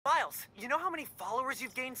Miles, you know how many followers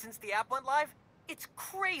you've gained since the app went live? It's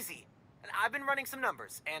crazy. And I've been running some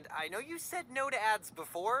numbers, and I know you said no to ads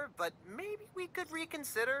before, but maybe we could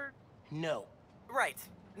reconsider? No. Right.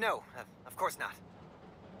 No, of course not.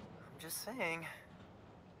 I'm just saying.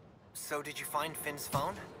 So did you find Finn's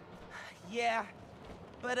phone? Yeah,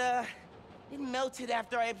 but it melted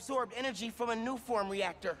after I absorbed energy from a new form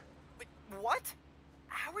reactor. Wait, what?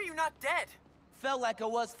 How are you not dead? Felt like I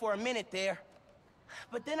was for a minute there.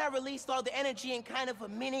 But then I released all the energy in kind of a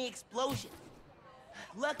mini explosion.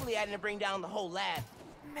 Luckily, I didn't bring down the whole lab.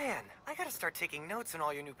 Man, I gotta start taking notes on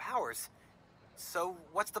all your new powers. So,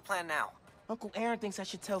 what's the plan now? Uncle Aaron thinks I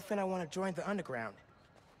should tell Finn I want to join the underground.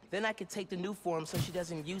 Then I could take the new form so she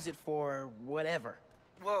doesn't use it for whatever.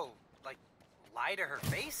 Whoa, like, lie to her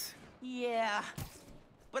face? Yeah,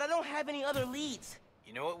 but I don't have any other leads.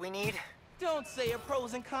 You know what we need? Don't say a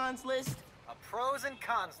pros and cons list. A pros and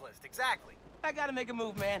cons list, exactly. I gotta make a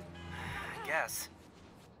move, man. I guess.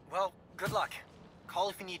 Well, good luck. Call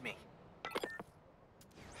if you need me.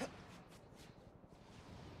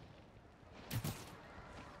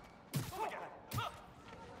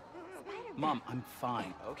 Mom, I'm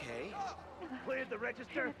fine. Okay. Cleared the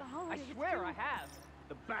register? I swear I have.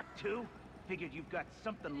 The back too? Figured you've got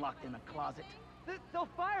something locked in a closet. They'll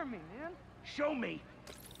fire me, man. Show me.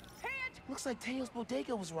 Looks like Teo's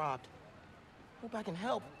bodega was robbed. Hope I can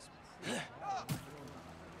help.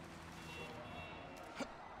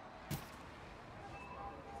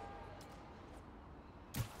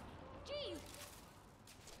 Jeez.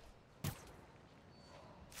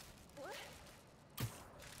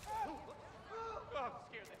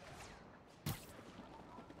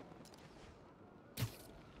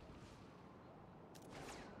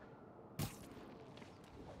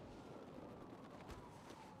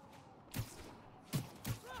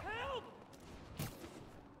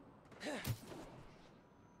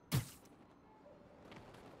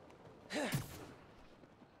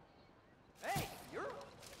 Hey, you're...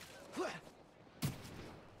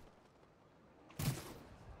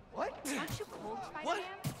 What? Aren't you cold, Spider-Man?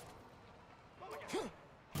 What?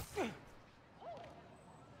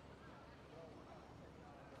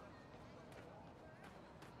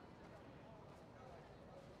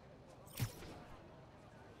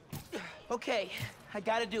 Okay, I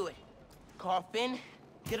gotta do it. Call Finn,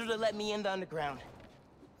 get her to let me in the underground.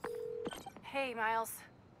 Hey, Miles.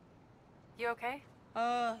 You okay?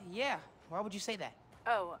 Yeah. Why would you say that?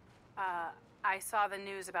 Oh, I saw the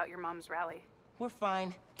news about your mom's rally. We're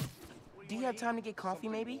fine. Do you have time to get coffee,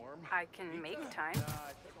 maybe? I can make time.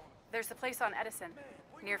 There's a place on Edison,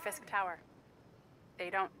 near Fisk Tower. They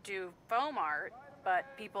don't do foam art, but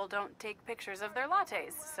people don't take pictures of their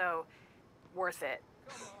lattes, so worth it.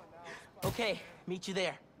 Okay, meet you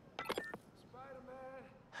there.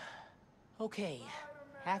 Okay,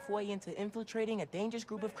 halfway into infiltrating a dangerous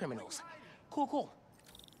group of criminals. Cool, cool.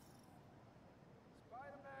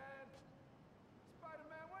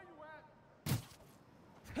 Spider-Man, where you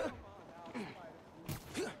at?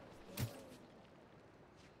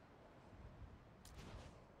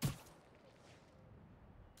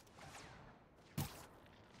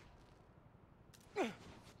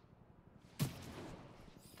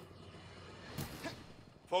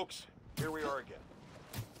 Folks, here we are again.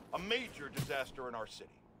 A major disaster in our city.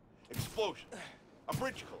 Explosion, a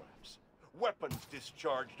bridge collapse, weapons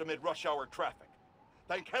discharged amid rush hour traffic.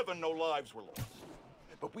 Thank heaven no lives were lost.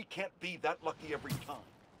 But we can't be that lucky every time.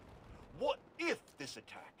 What if this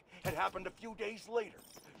attack had happened a few days later,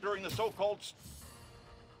 during the so-called...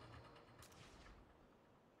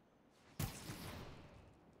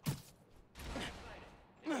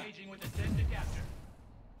 Engaging with a dead capture.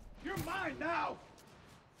 You're mine now!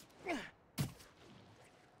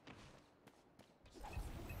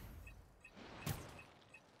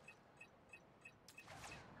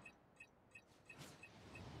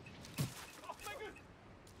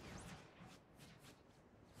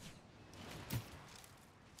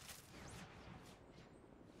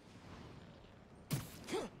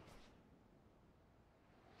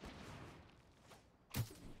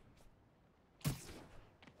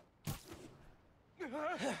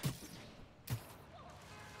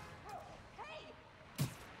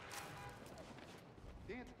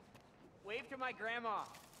 Wave to my grandma.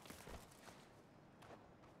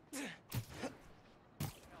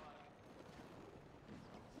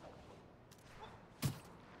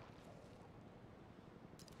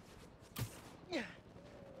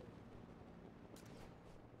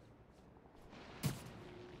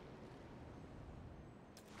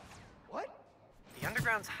 What? The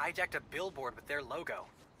Underground's hijacked a billboard with their logo.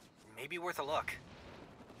 Maybe worth a look.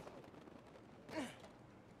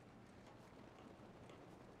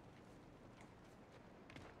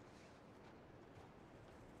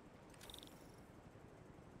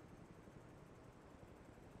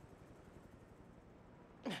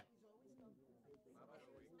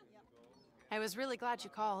 I was really glad you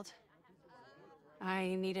called.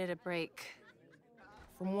 I needed a break.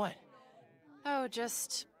 From what? Oh,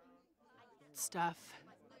 just... stuff.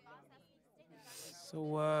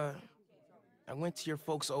 So, I went to your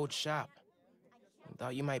folks' old shop.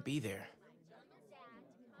 Thought you might be there.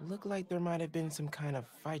 Looked like there might have been some kind of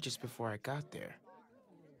fight just before I got there.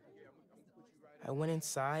 I went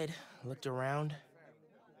inside, looked around.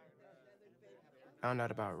 Found out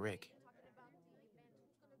about Rick.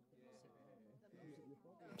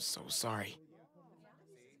 I'm so sorry.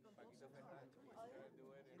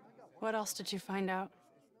 What else did you find out?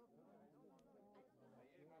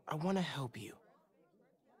 I want to help you.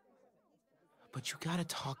 But you gotta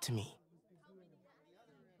talk to me.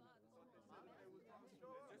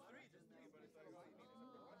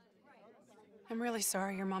 I'm really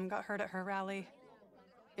sorry your mom got hurt at her rally.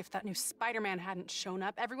 If that new Spider-Man hadn't shown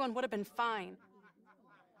up, everyone would have been fine.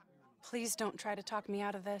 Please don't try to talk me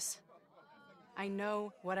out of this. I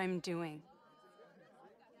know what I'm doing.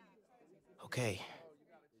 Okay.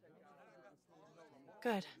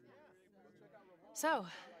 Good. So,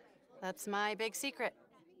 that's my big secret.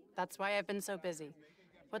 That's why I've been so busy.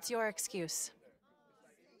 What's your excuse?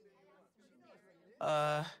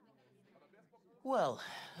 Well,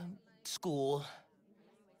 school,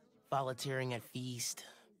 volunteering at Feast.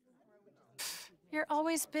 You're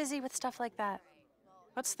always busy with stuff like that.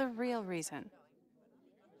 What's the real reason?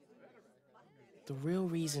 The real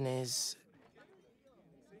reason is...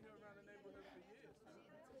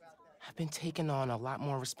 I've been taking on a lot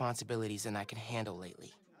more responsibilities than I can handle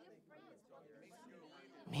lately.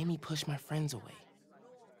 Made me push my friends away.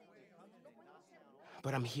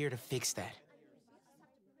 But I'm here to fix that.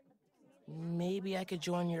 Maybe I could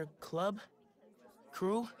join your club?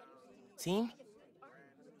 Crew? Team?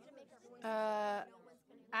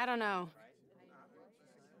 I don't know.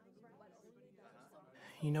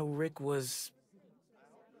 You know, Rick was...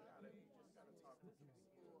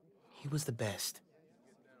 He was the best.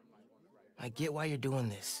 I get why you're doing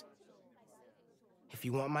this. If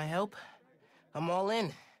you want my help, I'm all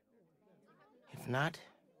in. If not,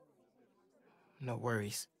 no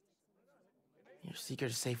worries. Your secret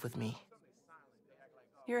is safe with me.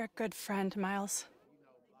 You're a good friend, Miles.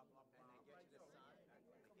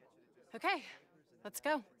 Okay, let's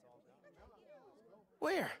go.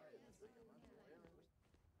 Where?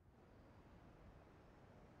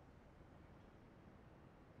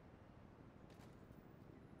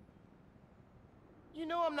 You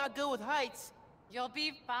know I'm not good with heights. You'll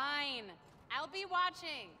be fine. I'll be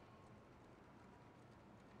watching.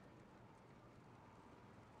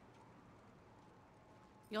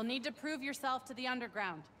 You'll need to prove yourself to the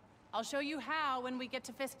underground. I'll show you how when we get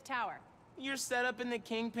to Fisk Tower. You're set up in the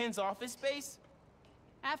Kingpin's office space?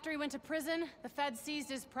 After he went to prison, the feds seized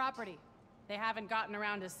his property. They haven't gotten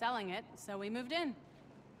around to selling it, so we moved in.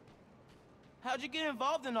 How'd you get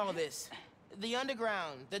involved in all this? The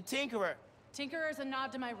underground, the Tinkerer. Tinkerer's a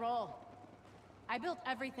nod to my role. I built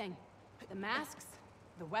everything. The masks,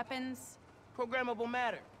 the weapons. Programmable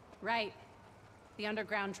matter. Right. The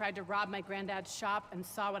underground tried to rob my granddad's shop and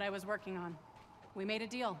saw what I was working on. We made a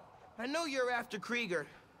deal. I know you're after Krieger,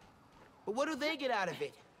 but what do they get out of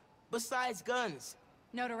it? Besides guns?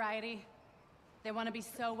 Notoriety. They want to be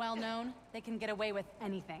so well known, they can get away with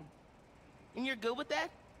anything. And you're good with that?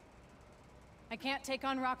 I can't take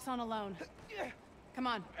on Roxxon alone. Come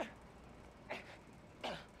on.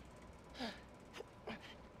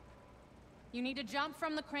 You need to jump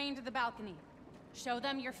from the crane to the balcony. Show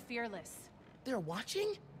them you're fearless. They're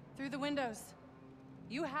watching? Through the windows.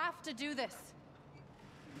 You have to do this.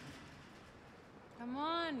 Come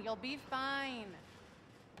on, you'll be fine.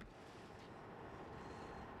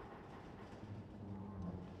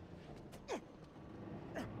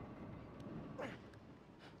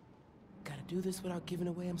 Gotta do this without giving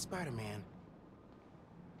away I'm Spider-Man.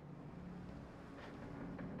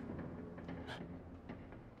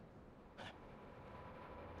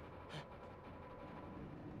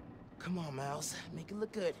 Come on, Miles. Make it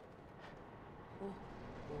look good. Oh,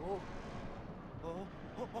 oh, oh,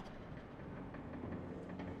 oh, oh.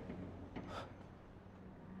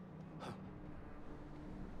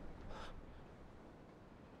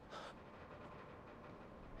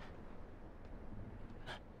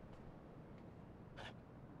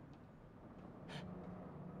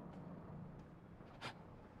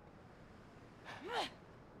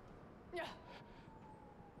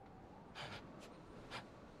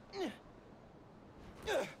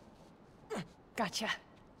 Gotcha.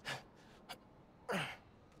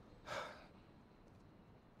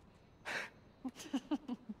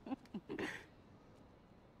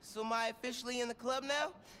 So am I officially in the club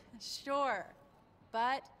now? Sure.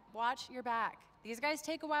 But watch your back. These guys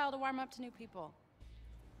take a while to warm up to new people.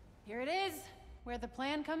 Here it is, where the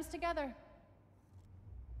plan comes together.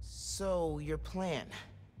 So, your plan.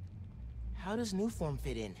 How does Newform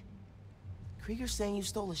fit in? Krieger's saying you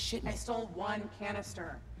stole a I shipment. stole one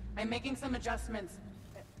canister. I'm making some adjustments.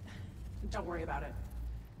 Don't worry about it.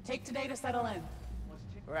 Take today to settle in.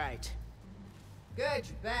 Right. Good,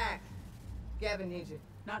 you're back. Gavin needs you.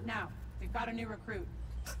 Not now. We've got a new recruit.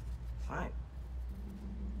 Fine.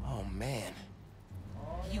 Oh, man.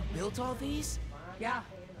 You built all these? Yeah.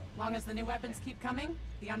 Long as the new weapons keep coming,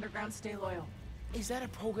 the underground stay loyal. Is that a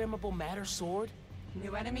programmable matter sword?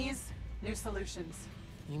 New enemies, new solutions.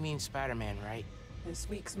 You mean Spider-Man, right? This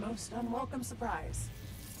week's most unwelcome surprise.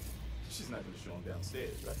 She's not gonna show him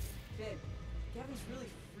downstairs, right? Finn, Gavin's really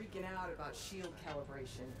freaking out about shield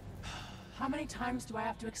calibration. How many times do I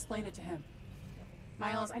have to explain it to him?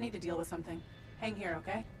 Miles, I need to deal with something. Hang here,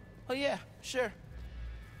 okay? Oh yeah, sure.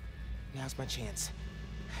 Now's my chance.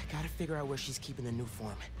 I gotta figure out where she's keeping the new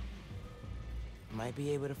form. Might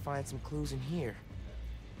be able to find some clues in here.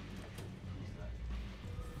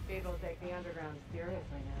 People take the underground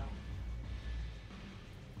seriously now.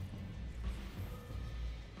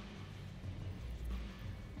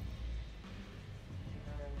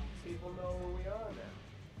 People know where we are now.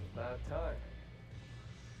 About time.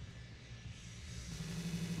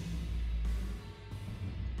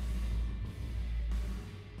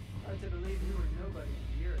 Hard to believe you were nobody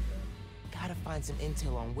a year ago. Gotta find some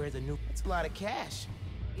intel on where the new... That's a lot of cash.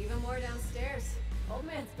 Even more downstairs. Old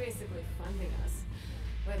man's basically funding us,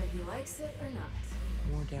 whether he likes it or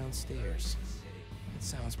not. More downstairs. That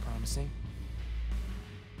sounds promising.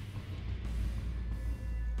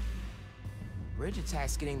 Bridge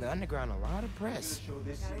attack's getting the underground a lot of press. Gotta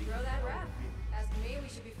grow that rap. Ask me, we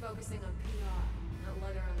should be focusing on PR, not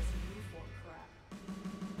lugging around this uniform crap.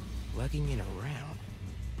 Lugging it around.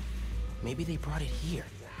 Maybe they brought it here.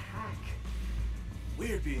 Hack.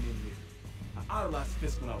 Weird being in here. I idolized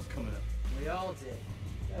Fisk when I was coming up. We all did.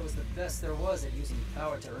 That was the best there was at using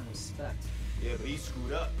power to earn respect. Yeah, but he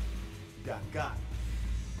screwed up. He got.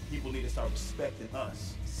 People need to start respecting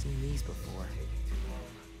us. Seen these before.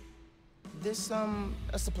 This,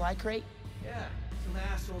 a supply crate? Yeah, some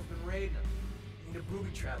asshole's been raiding them. Need to booby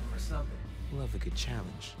trap them or something. Love a good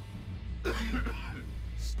challenge.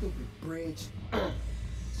 Stupid bridge.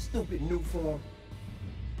 Stupid new form.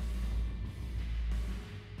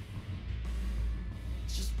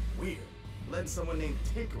 It's just weird. Letting someone named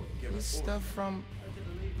Tinkerer give This us stuff from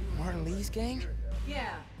Martin Lee's gang?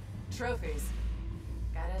 Yeah, trophies.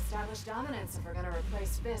 Gotta establish dominance if we're gonna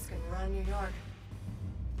replace Fisk and run New York.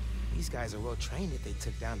 These guys are well trained if they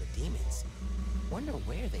took down the demons. Wonder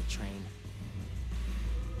where they train.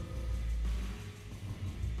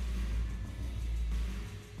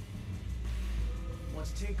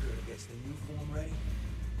 Once Tinkerer gets the new form ready,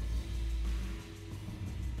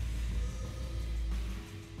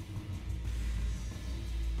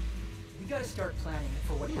 we gotta start planning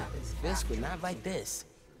for what happens Fisk would after. not like this.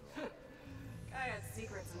 Guy had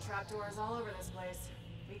secrets and trapdoors all over this place.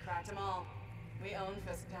 We cracked them all. We own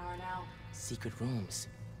Fisk Tower now. Secret rooms.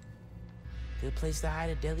 Good place to hide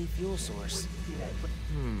a deadly fuel source.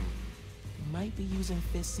 Might be using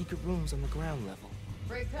Fisk's secret rooms on the ground level.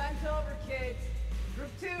 Break time's over, kids. Group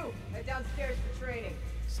 2, head downstairs for training.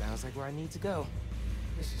 Sounds like where I need to go.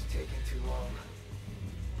 This is taking too long.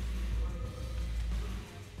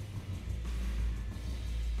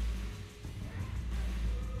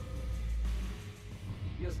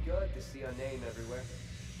 Feels good to see our name everywhere.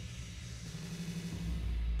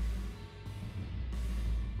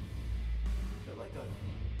 Feel like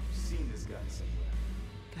I've seen this guy somewhere.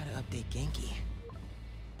 Gotta update Genki.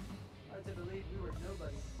 Hard to believe we were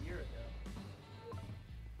nobody a year ago.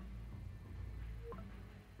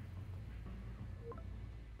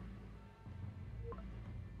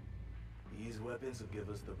 These weapons will give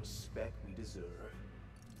us the respect we deserve.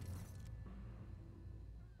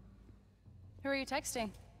 Who are you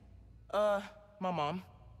texting? My mom.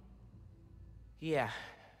 Yeah,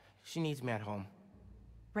 she needs me at home.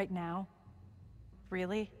 Right now?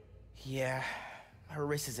 Really? Yeah, her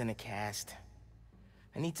wrist is in a cast.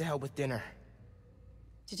 I need to help with dinner.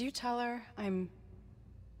 Did you tell her I'm...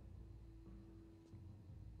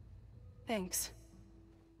 Thanks.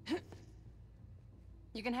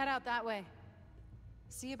 You can head out that way.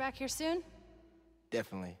 See you back here soon?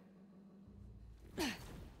 Definitely.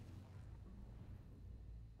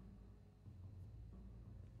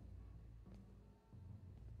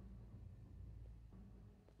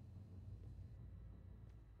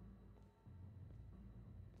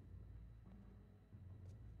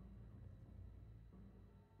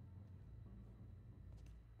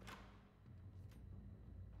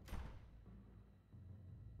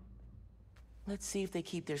 Let's see if they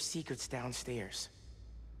keep their secrets downstairs.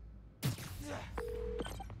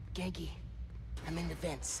 Genki, I'm in the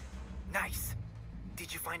vents. Nice.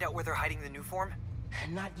 Did you find out where they're hiding the new form?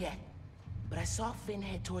 Not yet, but I saw Finn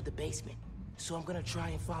head toward the basement, so I'm gonna try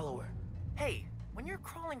and follow her. Hey, when you're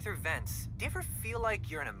crawling through vents, do you ever feel like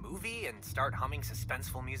you're in a movie and start humming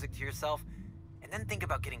suspenseful music to yourself? And then think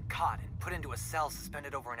about getting caught and put into a cell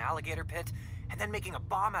suspended over an alligator pit, and then making a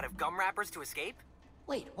bomb out of gum wrappers to escape?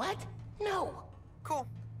 Wait, what? No! Cool.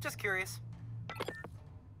 Just curious.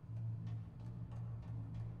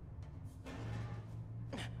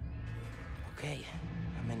 Okay,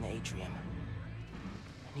 I'm in the atrium.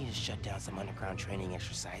 I need to shut down some underground training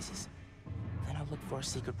exercises. Then I'll look for a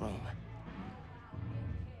secret room.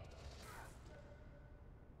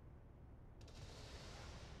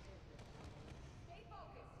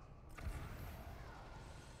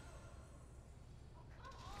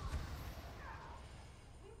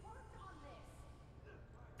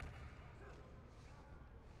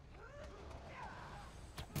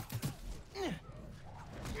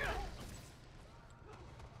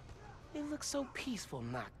 They look so peaceful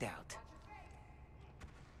knocked out.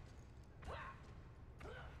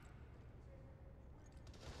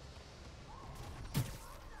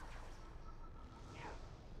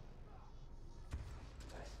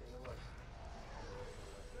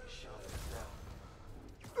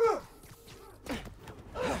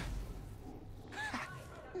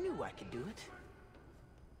 Knew I could do it.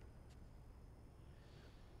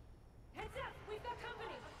 Heads up! We've got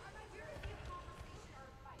company!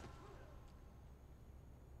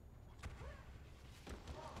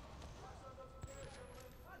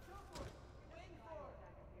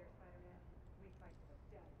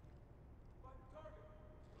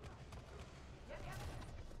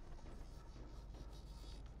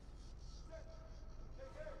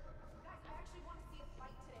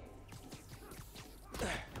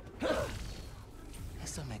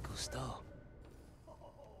 Eso me gustó.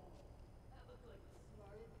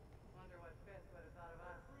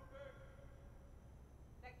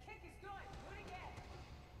 That kick is good. Do it again.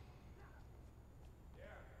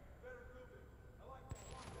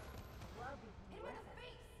 Hit him in the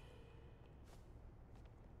face!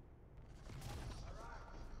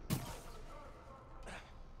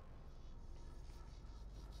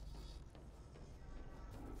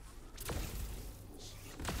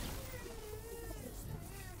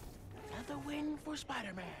 Another win for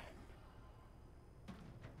Spider-Man.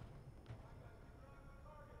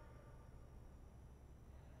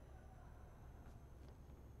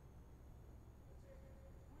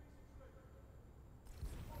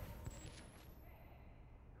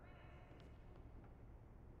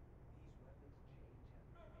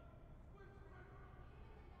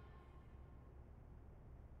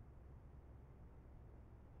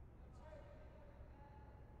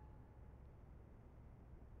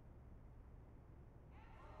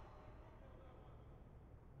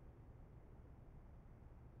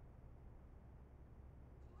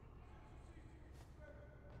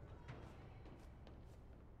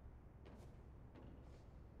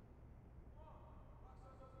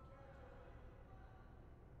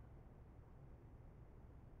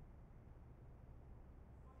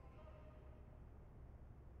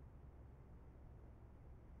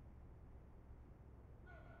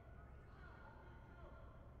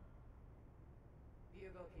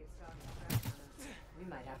 Bugle keeps talking trash on us. We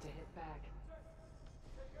might have to hit back.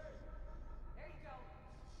 There you go.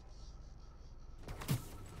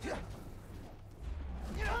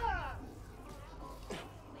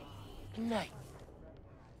 Good night.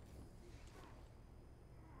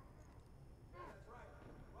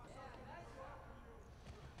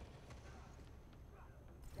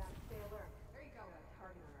 Gotta stay alert. There you go. Got a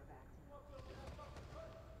target on our backs.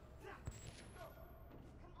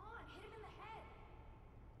 Come on, hit him in the head!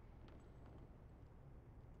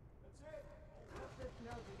 Justice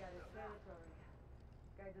knows we got his territory.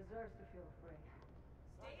 Guy deserves to feel afraid.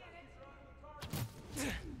 Stay in it.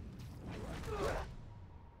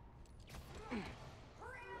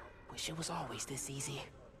 Wish it was always this easy.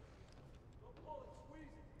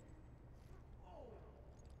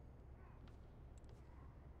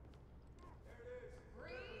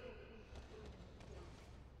 Breathe!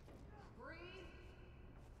 Breathe!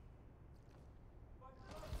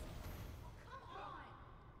 Come on!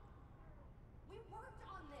 We worked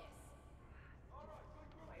on this!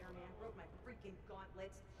 Fireman broke my freaking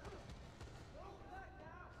gauntlets.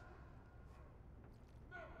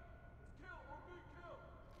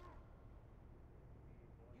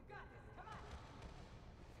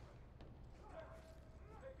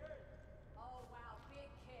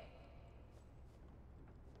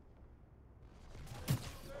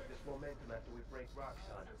 break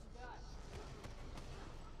Roxxon. As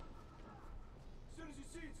soon as you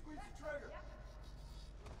see it, squeeze the trigger.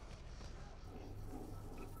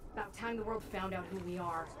 About time the world found out who we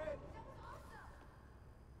are.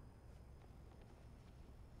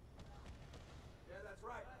 Yeah, that's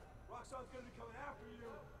right. Roxxon's gonna be coming after you.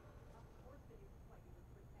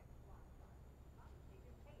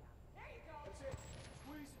 There you go! That's it.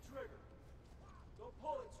 Squeeze the trigger. Don't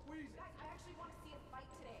pull it, squeeze it. Guys, I actually want to see a fight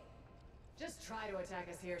today. Just try to attack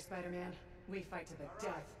us here, Spider-Man. We fight to the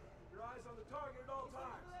death. Keep your eyes on the target at all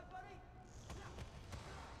times.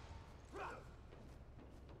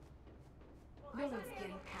 No one's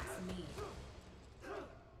getting past me.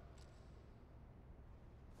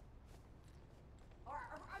 Or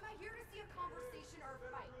am I here to see a conversation or a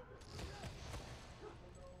fight?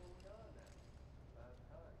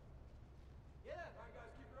 Yeah. All right, guys,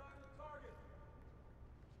 keep your eye on the target.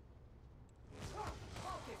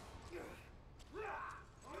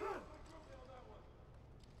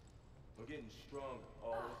 We're getting stronger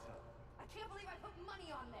all the time. I can't believe I put money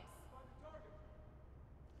on this.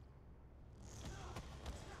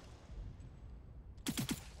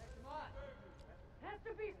 Come on. Has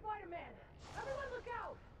to be Spider-Man. Everyone look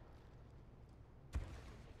out!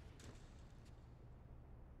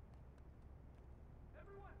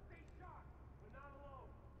 Everyone stay sharp. We're not alone.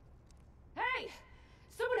 Hey!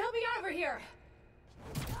 Someone help me out over here!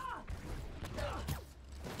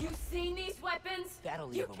 You seen these weapons? That'll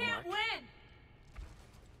leave you a can't mark. win!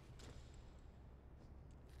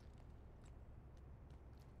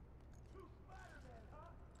 Who's Spider-Man, huh?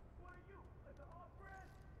 What are you, like an off-brand?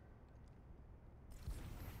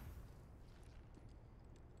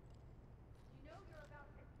 You know you're about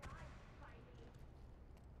to die, Spidey.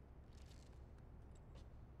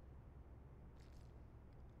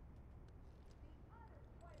 The other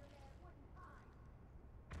Spider-Man wouldn't hide.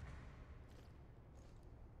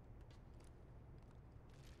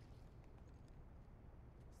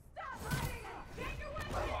 Stop hiding and get your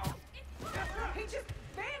weapon! He just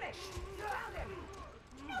vanished! Found him!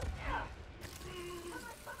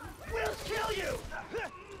 We'll kill you!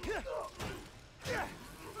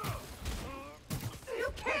 You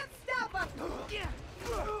can't stop us!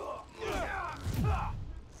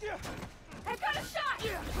 I got a shot!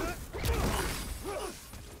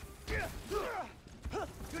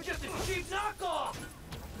 You're just a cheap knockoff!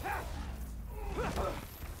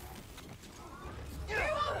 You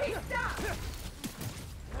won't be stopped!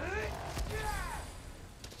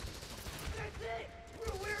 That's it!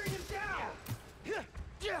 We're wearing him down!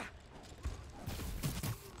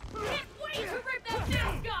 Can't wait to rip that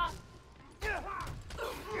mask off!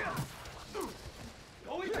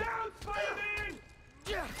 Going down, Spider-Man!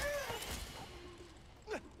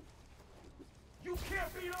 You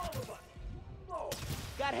can't beat all of us! Oh.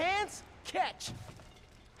 Got hands? Catch!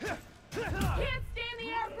 Can't stand the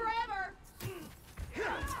air forever!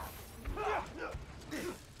 Can't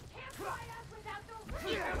fight us without the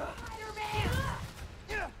real Spider-Man!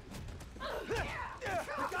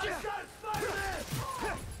 Got a shot at Spider-Man!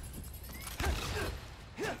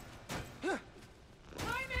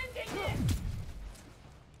 I'm ending this!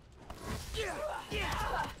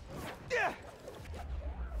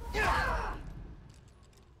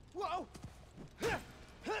 Whoa!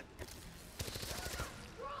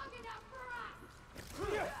 Strong enough for us!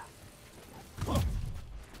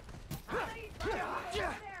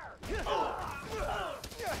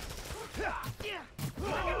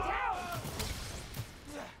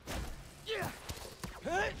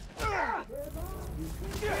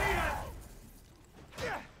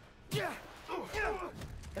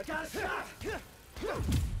 I got a shot!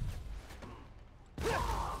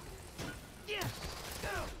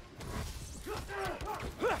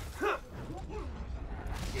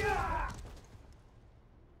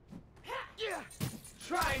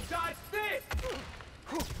 Try and dodge this!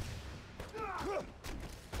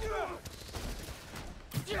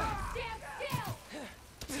 Stand still!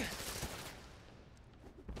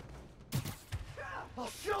 I'll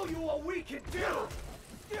show you what we can do!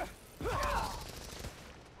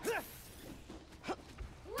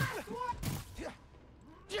 Last one!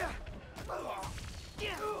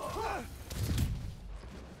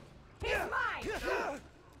 He's mine! You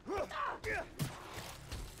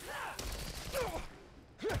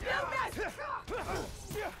missed!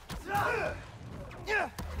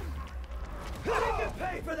 You can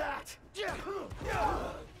pay for that!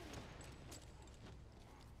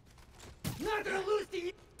 Not gonna lose to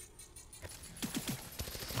you!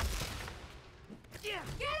 Get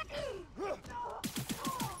him!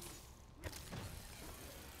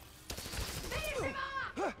 Finish him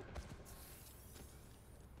off!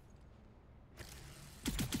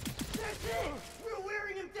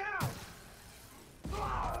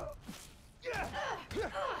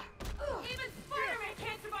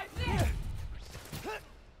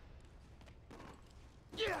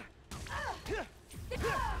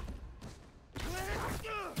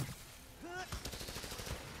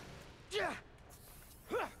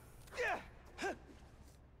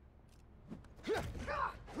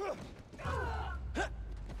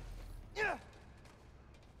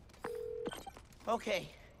 Okay.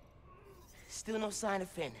 Still no sign of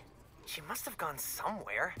Finn. She must have gone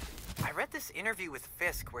somewhere. I read this interview with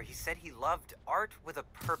Fisk where he said he loved art with a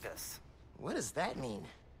purpose. What does that mean?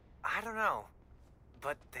 I don't know.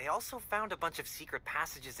 But they also found a bunch of secret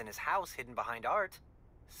passages in his house hidden behind art.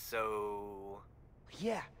 So...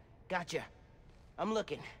 Yeah, gotcha. I'm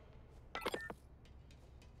looking.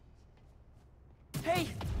 Hey!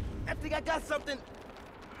 I think I got something!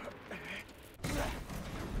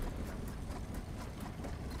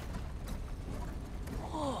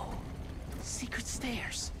 Whoa! Secret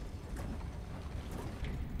stairs.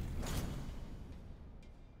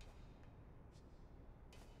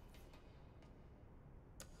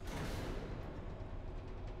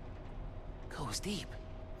 Goes deep.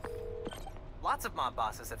 Lots of mob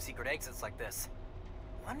bosses have secret exits like this.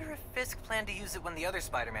 Wonder if Fisk planned to use it when the other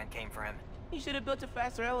Spider-Man came for him. He should have built a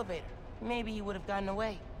faster elevator. Maybe he would have gotten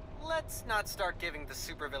away. Let's not start giving the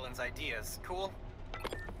supervillains ideas, cool?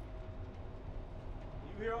 You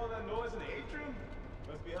hear all that noise in the atrium?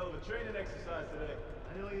 Must be a hell of a training exercise today.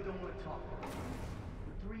 I know you don't want to talk, but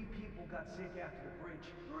 3 people got sick after the bridge.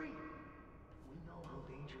 3! We know how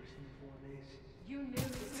dangerous Uniform is. You knew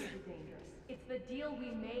this would be dangerous. It's the deal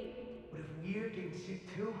we made. But if we're getting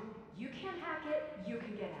sick too? You can't hack it, you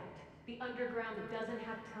can get out. The underground doesn't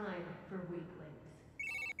have time for weaklings.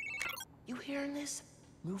 You hearing this?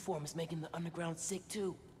 Nuform is making the underground sick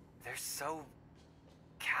too. They're so...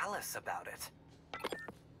 callous about it.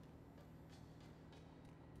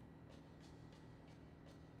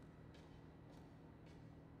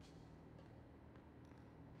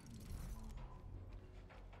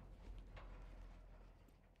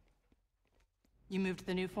 You moved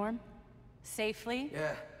the new form? Safely?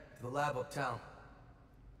 Yeah, to the lab uptown.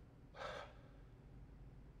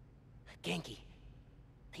 Genki,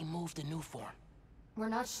 they moved the new form. We're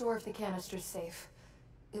not sure if the canister's safe.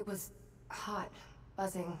 It was hot,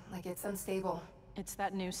 buzzing, like it's unstable. It's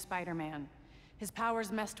that new Spider-Man. His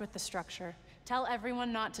powers messed with the structure. Tell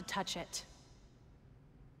everyone not to touch it.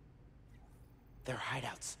 They're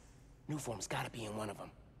hideouts. New form's gotta be in one of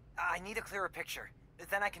them. I need a clearer picture.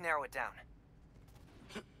 Then I can narrow it down.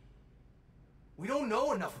 We don't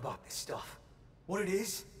know enough about this stuff. What it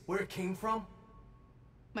is, where it came from.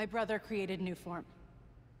 My brother created new form.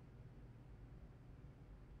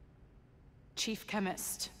 Chief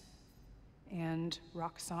chemist. And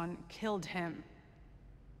Roxxon killed him.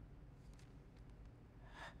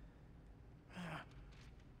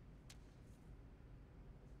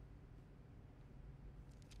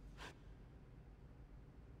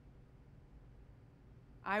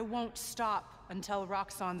 I won't stop until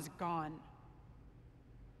Roxxon's gone.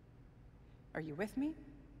 Are you with me?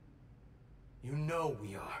 You know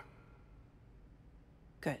we are.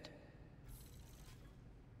 Good.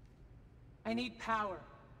 I need power.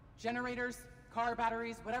 Generators, car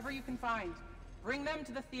batteries, whatever you can find. Bring them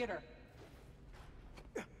to the theater.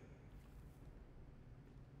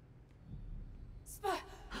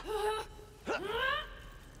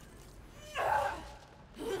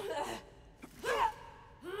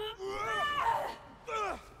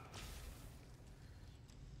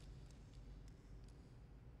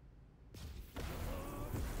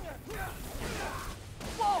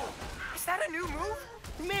 Whoa! Is that a new move?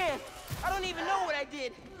 Man, I don't even know what I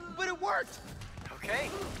did, but it worked! Okay,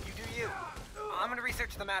 you do you. I'm gonna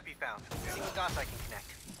research the map you found. See what dots I can connect.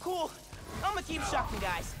 Cool. I'm gonna keep shocking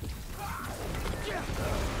guys.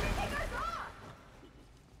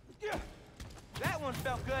 That one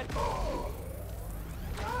felt good.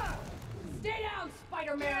 Stay down,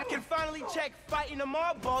 Spider-Man! I can finally check fighting the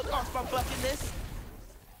mob balls off my bucket list.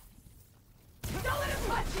 Don't let him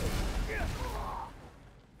touch you!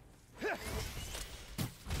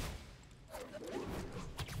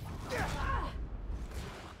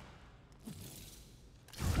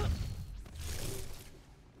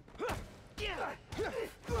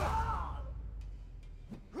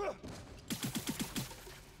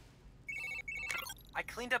 I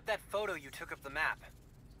cleaned up that photo you took of the map.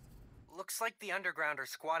 Looks like the underground are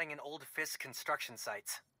squatting in old Fisk construction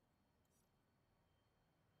sites.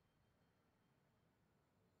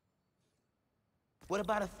 What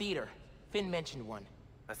about a theater? Finn mentioned one.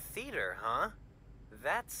 A theater, huh?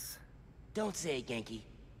 That's... Don't say it, Genki.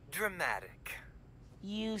 dramatic.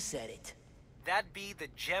 You said it. That'd be the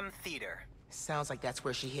Gem Theater. Sounds like that's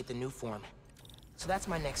where she hit the new form. So that's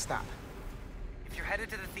my next stop. If you're headed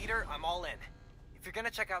to the theater, I'm all in. If you're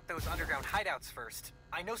gonna check out those underground hideouts first,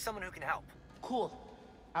 I know someone who can help. Cool.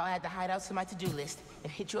 I'll add the hideouts to my to-do list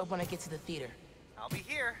and hit you up when I get to the theater. I'll be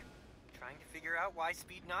here, trying to figure out why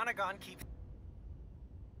Speed Nonagon keeps...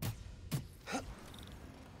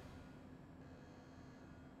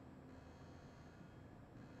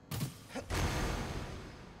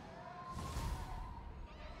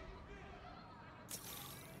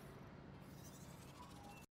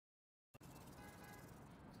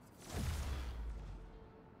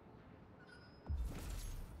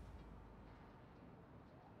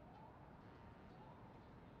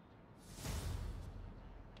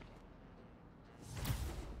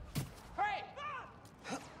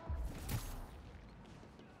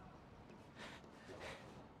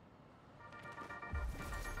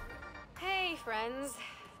 friends.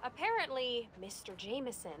 Apparently, Mr.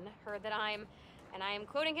 Jameson heard that I'm, and I am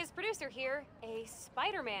quoting his producer here, a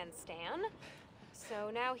Spider-Man stan. So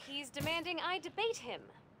now he's demanding I debate him.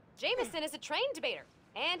 Jameson is a trained debater,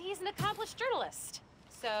 and he's an accomplished journalist.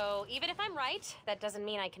 So even if I'm right, that doesn't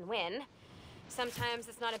mean I can win. Sometimes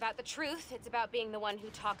it's not about the truth, it's about being the one who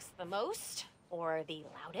talks the most, or the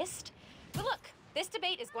loudest. But look, this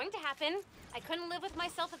debate is going to happen. I couldn't live with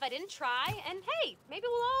myself if I didn't try, and hey, maybe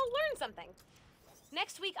we'll all learn something.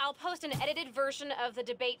 Next week, I'll post an edited version of the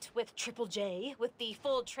debate with Triple J, with the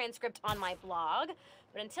full transcript on my blog.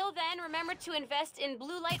 But until then, remember to invest in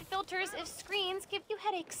blue light filters if screens give you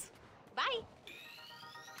headaches. Bye!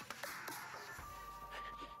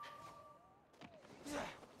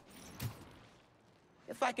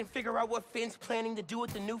 If I can figure out what Finn's planning to do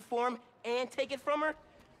with the new form and take it from her,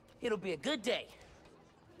 it'll be a good day.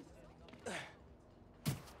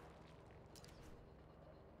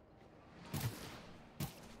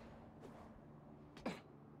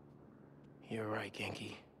 You're right,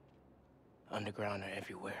 Genki. Underground are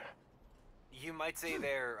everywhere. You might say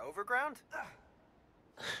they're overground?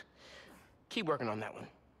 Keep working on that one.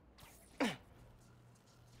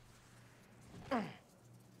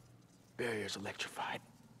 Barrier's electrified.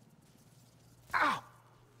 Ow!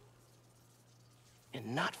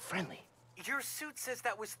 And not friendly. Your suit says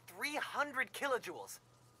that was 300 kilojoules.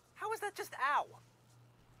 How is that just ow?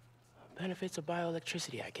 Benefits of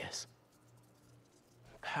bioelectricity, I guess.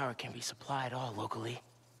 Power can be supplied all locally.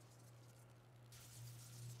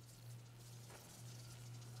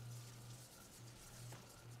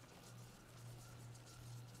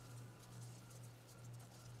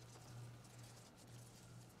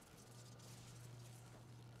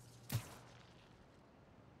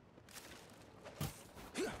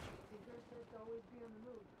 Always be on the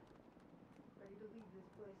move. Ready to leave this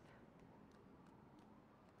place.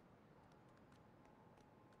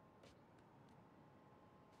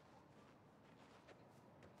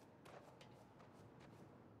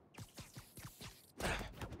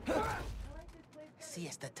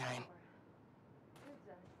 Siesta time.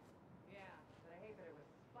 Yeah, but I hate that it was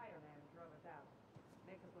Spider-Man who drove us out.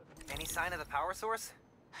 Makes us look Any sign of the power source?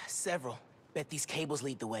 Several. Bet these cables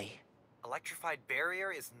lead the way. Electrified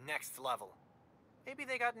barrier is next level. Maybe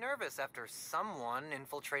they got nervous after someone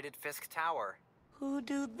infiltrated Fisk Tower. Who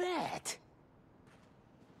do that?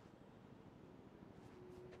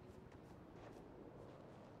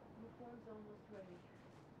 Uniform's almost ready.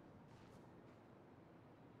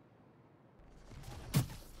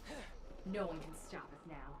 No one can stop us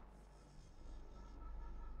now.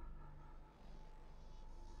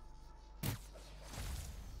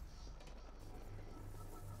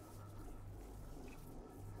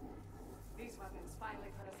 These weapons finally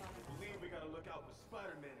put us on the map. Believe we gotta look out for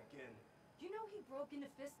Spider-Man again. You know he broke into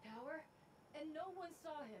Fisk Tower, and no one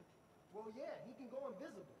saw him. Well, yeah, he can go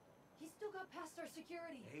invisible. He still got past our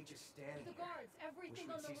security. Hey, just standing The here. guards, everything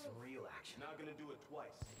Wish on we'd the see some roof. real action. Not gonna do it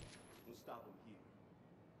twice. We'll stop him here.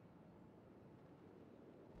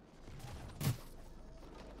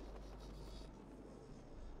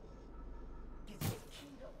 Get so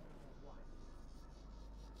keyed up. What?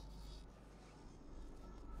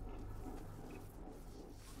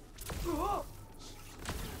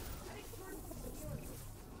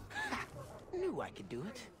 Knew I could do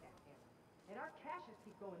it. And our caches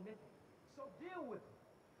keep going missing. So deal with it.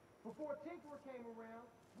 Before Tinkerer came around,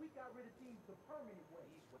 we got rid of thieves the permanent way.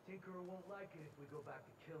 Well, Tinkerer won't like it if we go back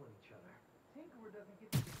to killing each other. Tinkerer doesn't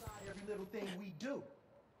get to decide every little thing we do.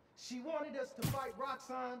 She wanted us to fight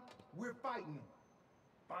Roxxon, we're fighting them.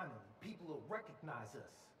 Finally, people will recognize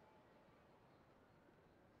us.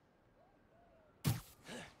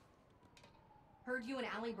 Heard you and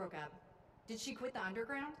Allie broke up. Did she quit the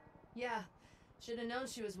underground? Yeah. Should've known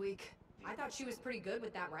she was weak. I thought she was pretty good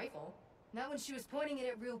with that rifle. Not when she was pointing it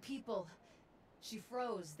at real people. She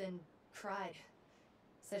froze, then cried.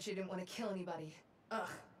 Said she didn't want to kill anybody. Ugh,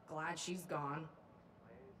 glad she's gone.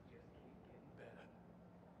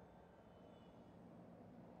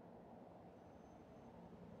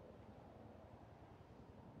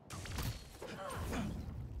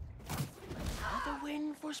 Another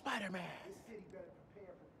win for Spider-Man. This city better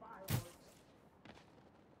prepare for fireworks.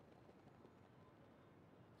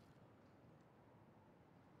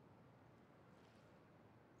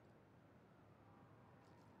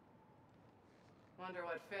 Wonder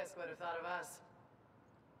what Fisk would have thought of us.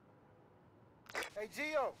 Hey,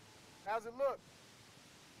 Gio, how's it look?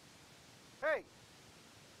 Hey.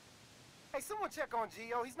 Hey, someone check on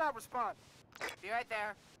Gio. He's not responding. Be right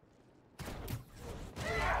there.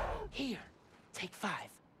 Here, take 5.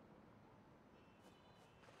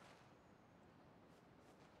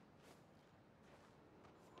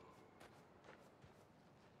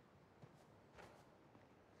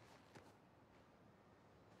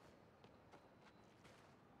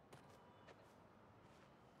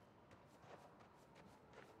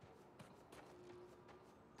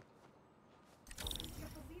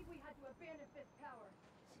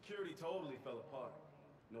 security totally fell apart.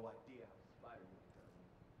 No idea how Spider-Man does it.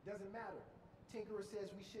 Doesn't matter. Tinkerer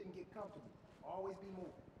says we shouldn't get comfortable. Always be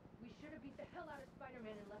moving. We should have beat the hell out of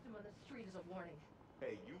Spider-Man and left him on the street as a warning.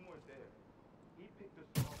 Hey, you weren't there. He picked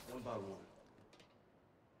us off one by one.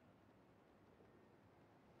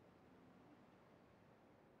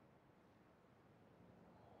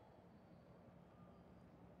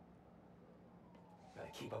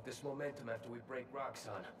 Gotta keep up this momentum after we break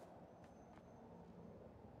Roxxon.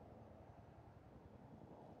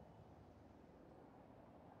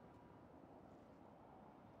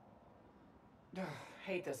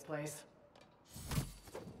 Hate this place.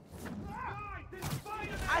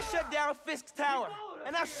 I shut down Fisk's tower,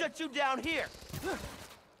 and I'll shut you down here.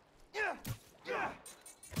 You're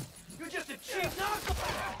just a cheap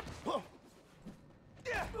knockoff!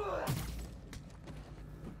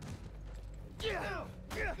 Kill him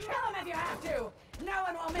if you have to! No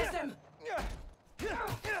one will miss him!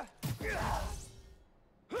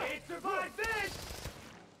 It survived this!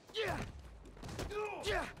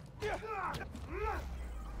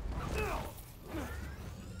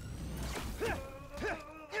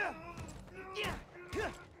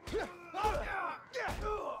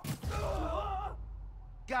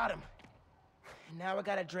 Got him. And now I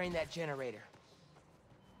gotta drain that generator.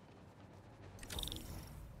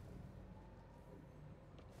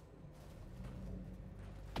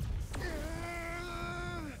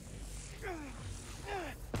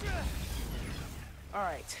 All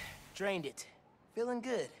right, drained it. Feeling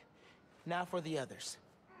good. Now for the others.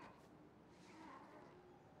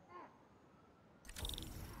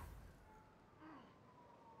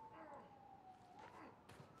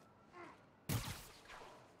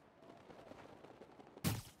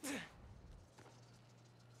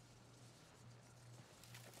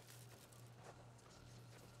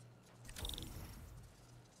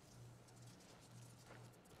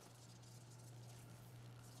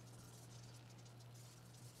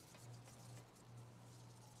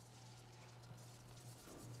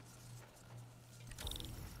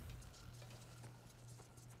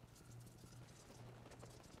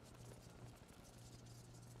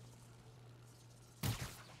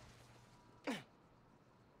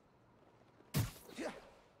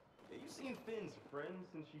 Seen Finn's friend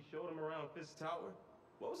since she showed him around Fisk Tower?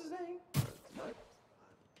 What was his name?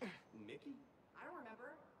 Mickey? I don't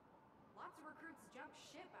remember. Lots of recruits jumped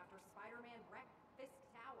ship after Spider-Man wrecked Fisk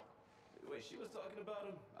Tower. Wait, she was talking about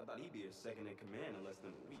him? I thought he'd be her second in command in less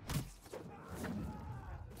than a week.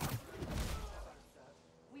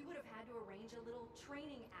 We would have had to arrange a little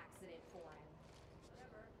training accident for him.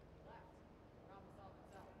 Whatever. Left. Problem solved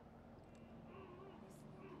itself.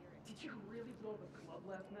 Did you really blow the club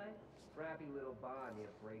last night? Scrappy little bar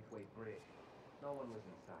near Braithwaite Bridge. No one was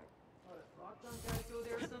inside. Oh, the Roxxon guys go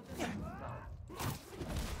there or something?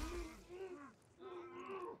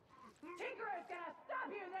 Tinkerer's gonna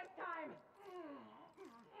stop you this time!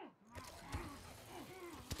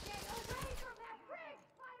 Get away from that brick,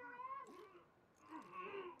 Spider-Man!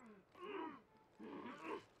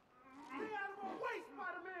 Get out of my way,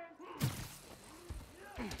 Spider-Man!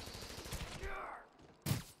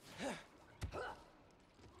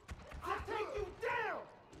 I'll take you down!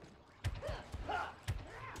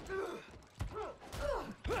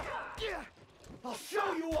 I'll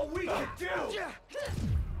show you what we can do!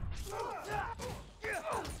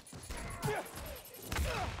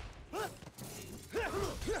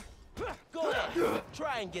 Go ahead.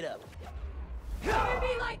 Try and get up. Come at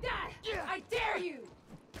me like that! I dare you!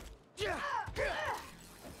 So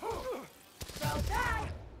that...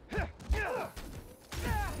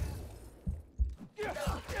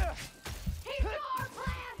 He's our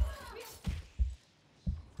plan!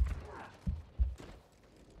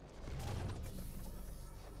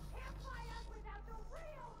 Can't fight us without the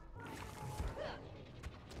real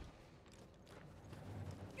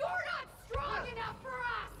You're not strong enough for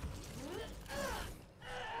us!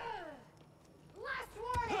 Last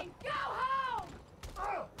warning, go home!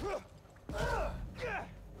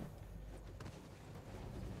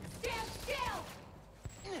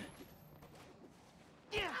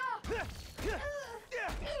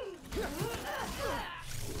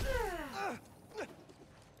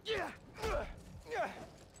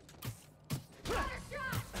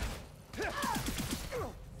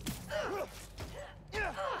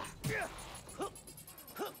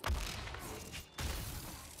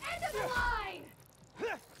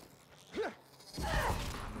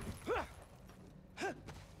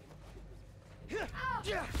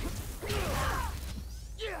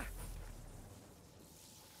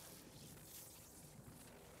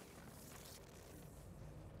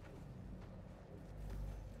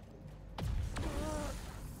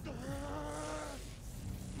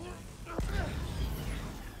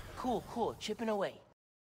 Cool, chipping away.